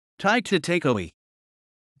Kto Takoy.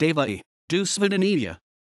 Davay, Svidaniya.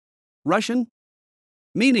 Russian?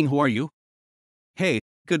 Meaning who are you? Hey,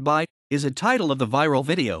 goodbye, is a title of the viral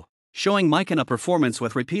video, showing meykhana performance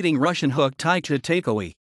with repeating Russian hook Kto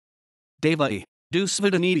Takoy. Davay,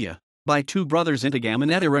 Svidaniya, by two brothers Intigam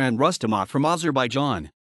and Ehtiram Rustamov from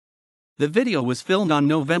Azerbaijan. The video was filmed on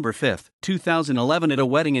November 5, 2011 at a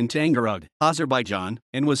wedding in Tangarud, Azerbaijan,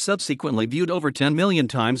 and was subsequently viewed over 10 million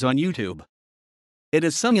times on YouTube. It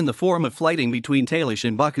is sung in the form of flyting between Talysh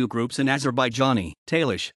and Baku groups in Azerbaijani,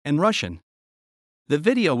 Talysh, and Russian. The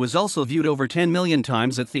video was also viewed over 10 million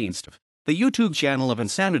times at theinstv, the YouTube channel of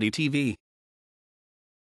Insanity TV.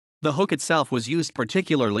 The hook itself was used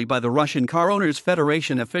particularly by the Russian Car Owners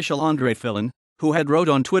Federation official Andrei Filin, who had wrote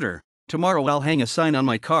on Twitter, "Tomorrow I'll hang a sign on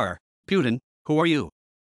my car, Putin, who are you?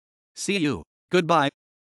 See you, goodbye.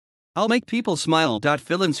 I'll make people smile."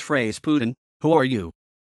 Filin's phrase Putin, who are you?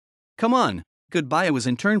 Come on, goodbye was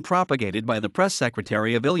in turn propagated by the press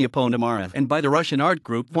secretary of Ilya Ponomarev and by the Russian art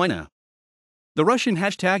group meykhana. The Russian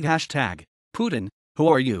hashtag Putin, who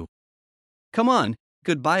are you? Come on,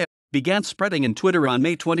 goodbye began spreading in Twitter on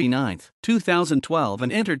May 29, 2012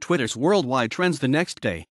 and entered Twitter's worldwide trends the next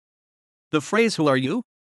day. The phrase who are you?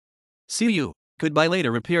 See you, goodbye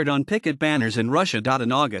later appeared on picket banners in Russia.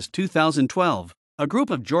 In August 2012, a group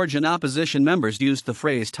of Georgian opposition members used the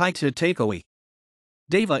phrase Kto Takoy.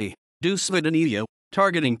 Davay, Svidaniya,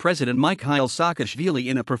 targeting President Mikhail Saakashvili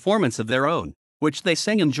in a performance of their own, which they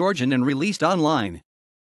sang in Georgian and released online.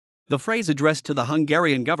 The phrase addressed to the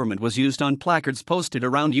Hungarian government was used on placards posted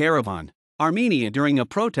around Yerevan, Armenia during a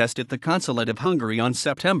protest at the consulate of Hungary on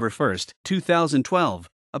September 1, 2012,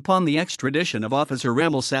 upon the extradition of Officer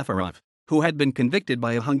Ramil Safarov, who had been convicted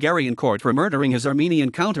by a Hungarian court for murdering his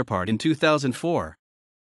Armenian counterpart in 2004.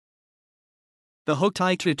 The hook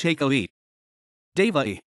Kto Takoy.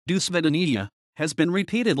 Davay, Svidaniya, has been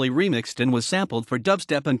repeatedly remixed and was sampled for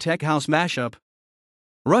dubstep and tech house mashup.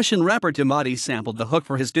 Russian rapper Davay sampled the hook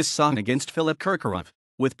for his diss song against Philip Kirkorov,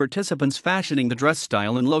 with participants fashioning the dress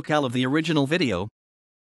style and locale of the original video.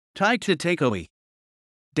 Kto Takoy.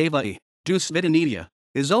 Davay, Svidaniya,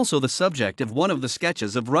 is also the subject of one of the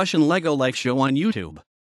sketches of Russian Lego Life show on YouTube.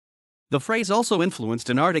 The phrase also influenced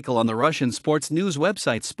an article on the Russian sports news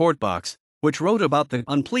website Sportbox, which wrote about the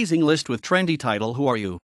unpleasing list with trendy title Who Are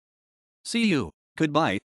You? See you,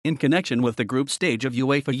 goodbye, in connection with the group stage of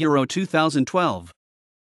UEFA Euro 2012.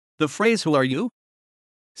 The phrase who are you?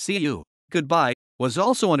 See you, goodbye, was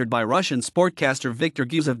also uttered by Russian sportcaster Viktor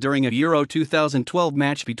Gusev during a Euro 2012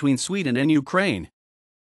 match between Sweden and Ukraine.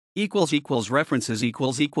 References